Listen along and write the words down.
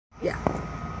Yeah.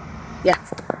 Yeah.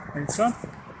 Thanks, sir.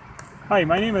 Hi,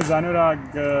 my name is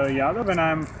AnuragYadav and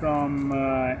I'm from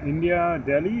India,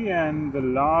 Delhi, and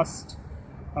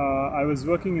I was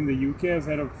working in the UK as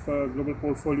head of global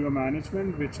portfolio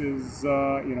management, which is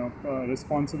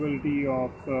responsibility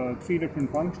of three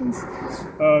different functions: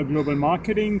 global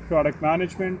marketing, product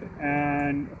management,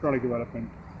 and product development.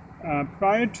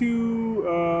 Prior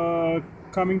to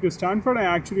coming to Stanford, I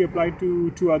actually applied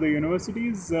to two other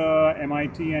universities,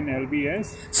 MIT and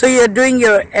LBS. So you're doing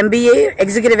your MBA,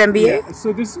 executive MBA? Yeah,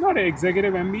 so this is not an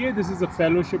executive MBA, this is a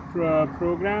fellowship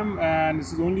program, and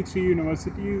this is only three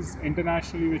universities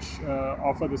internationally which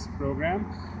offer this program.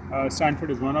 Stanford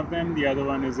is one of them, the other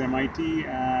one is MIT,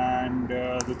 and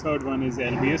the third one is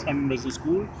LBS, London Business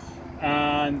School.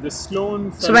 And the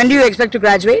Sloan... So when do you expect to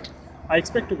graduate? I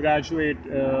expect to graduate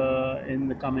in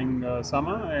the coming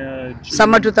summer.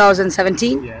 Summer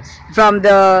 2017? Yes. From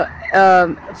the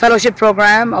fellowship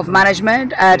program of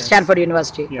management at Stanford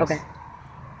University? Yes. Okay.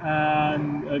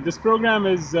 And this program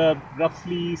is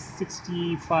roughly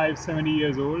 65-70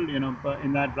 years old,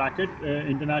 in that bracket.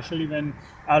 Internationally, when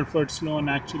Alfred Sloan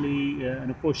actually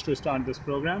pushed to start this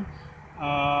program.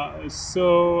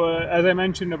 So as I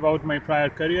mentioned about my prior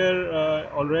career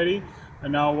already,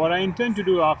 now what I intend to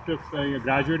do after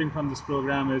graduating from this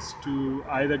program is to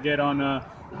either get on a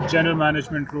general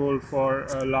management role for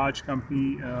a large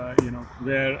company,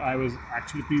 where I was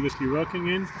actually previously working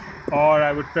in, or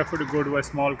I would prefer to go to a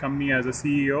small company as a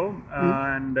CEO.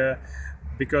 And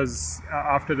because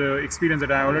after the experience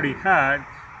that I already had,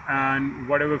 and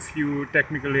whatever few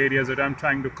technical areas that I'm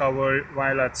trying to cover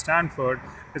while at Stanford,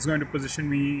 it's going to position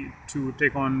me to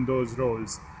take on those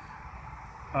roles.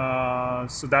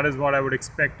 So that is what I would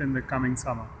expect in the coming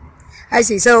summer. I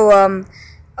see. So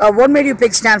what made you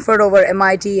pick Stanford over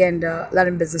MIT and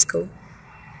London Business School?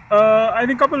 I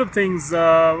think a couple of things.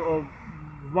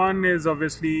 One is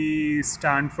obviously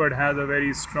Stanford has a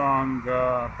very strong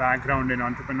background in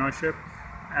entrepreneurship.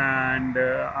 And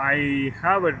I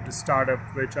have a startup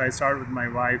which I started with my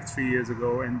wife 3 years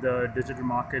ago in the digital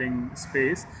marketing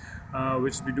space,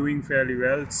 which has been doing fairly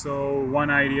well. So one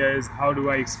idea is how do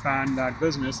I expand that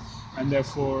business, and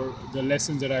therefore the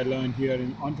lessons that I learned here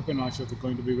in entrepreneurship are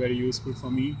going to be very useful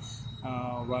for me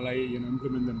while I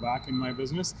implement them back in my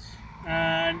business.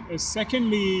 And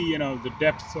secondly, the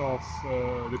depth of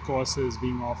the courses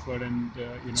being offered, and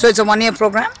so it's a one-year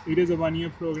program? It is a one-year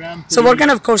program. So what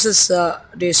kind of courses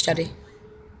do you study?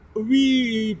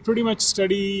 We pretty much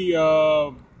study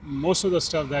most of the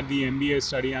stuff that the MBA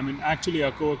study. I mean, actually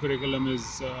our core curriculum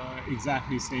is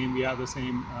exactly same. We have the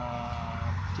same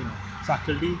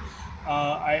faculty.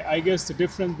 I guess the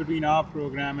difference between our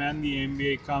program and the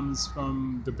MBA comes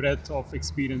from the breadth of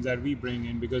experience that we bring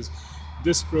in, because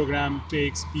this program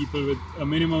takes people with a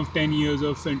minimum of 10 years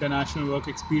of international work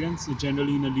experience,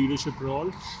 generally in a leadership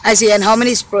role. I see. And how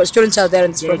many students are there in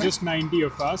this program? There are just 90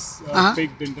 of us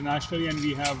picked internationally, and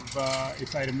we have,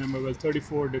 if I remember well,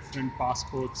 34 different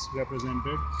passports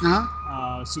represented. So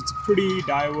it's a pretty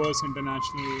diverse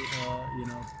international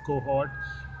cohort,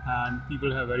 and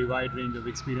people have a very wide range of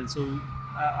experience. So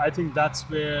I think that's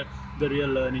where the real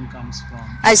learning comes from.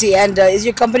 I see. And is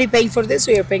your company paying for this,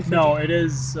 or you're paying for it? No, it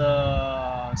is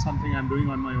something I'm doing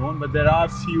on my own, but there are a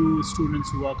few students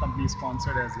who are company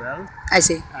sponsored as well. I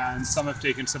see. And some have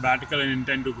taken sabbatical and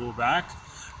intend to go back.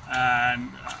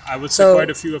 And I would say quite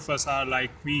a few of us are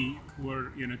like me, who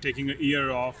are taking a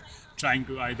year off, trying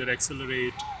to either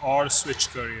accelerate or switch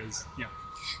careers. Yeah.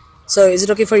 So is it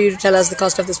okay for you to tell us the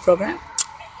cost of this program?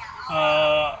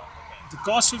 The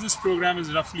cost of this program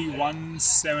is roughly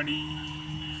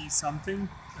 $170 something.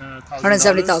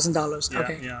 $170,000.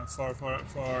 Okay. Yeah,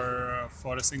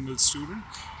 for a single student.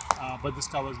 But this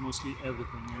covers mostly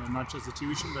everything, not just the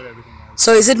tuition, but everything else.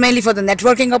 So is it mainly for the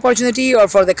networking opportunity or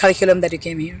for the curriculum that you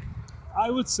came here? I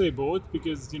would say both,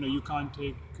 because you can't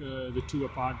take the two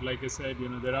apart. Like I said,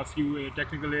 there are a few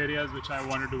technical areas which I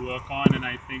wanted to work on, and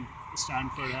I think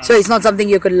Stanford has. So it's not something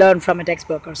you could learn from a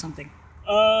textbook or something?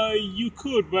 You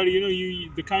could, but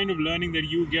the kind of learning that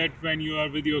you get when you are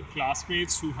with your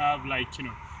classmates who have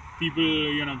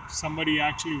people, somebody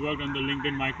actually worked on the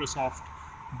LinkedIn Microsoft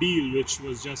deal which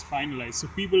was just finalized. So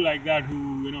people like that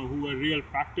who are real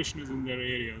practitioners in their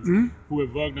areas, who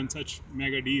have worked on such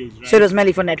mega deals, right? So it was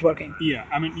mainly for networking? Yeah,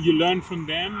 I mean, you learn from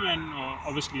them and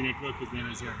obviously network with them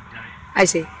as well. Right? I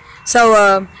see.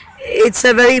 So it's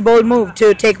a very bold move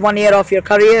to take 1 year off your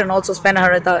career and also spend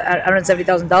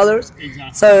 $170,000.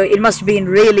 Exactly. So it must have been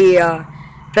really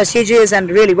prestigious and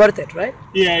really worth it, right?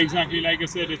 Yeah, exactly. Like I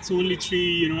said, it's only 3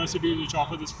 universities which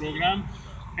offer this program.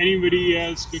 Anybody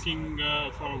else looking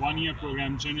for a 1 year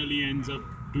program generally ends up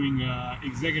doing a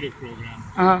executive program.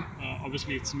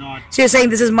 Obviously, it's not. So you're saying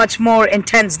this is much more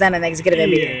intense than an executive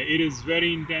MBA? Yeah, it is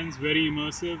very intense, very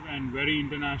immersive, and very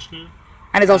international.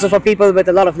 And it's also for people with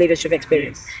a lot of leadership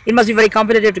experience. Yes. It must be very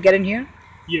competitive to get in here.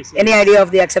 Yes. Any idea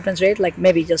of the acceptance rate? Like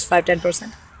maybe just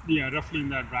 5-10%? Yeah, roughly in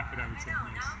that bracket, I would say.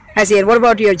 Yes. I see. And what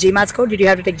about your GMAT score? Did you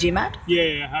have to take GMAT?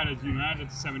 Yeah, I had a GMAT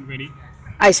at 720.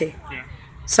 I see. Yeah.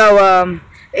 So,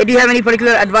 do you have any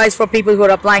particular advice for people who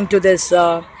are applying to this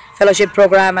fellowship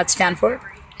program at Stanford?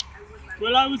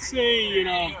 Well, I would say,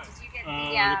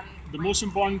 the most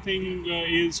important thing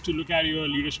is to look at your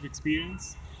leadership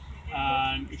experience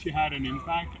and if you had an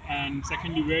impact, and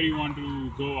secondly, where you want to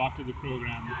go after the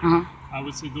program. I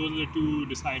would say those are the two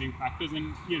deciding factors,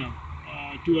 and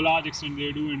to a large extent,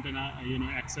 they do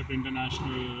accept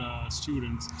international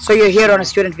students. So you're here on a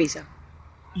student visa?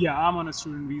 Yeah, I'm on a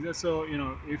student visa. So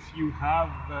if you have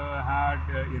had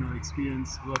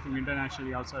experience working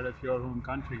internationally outside of your home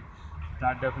country,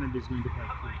 that definitely is going to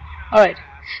help you. All right.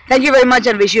 Thank you very much,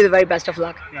 and wish you the very best of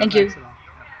luck. Yeah, Thank you. Thanks a lot.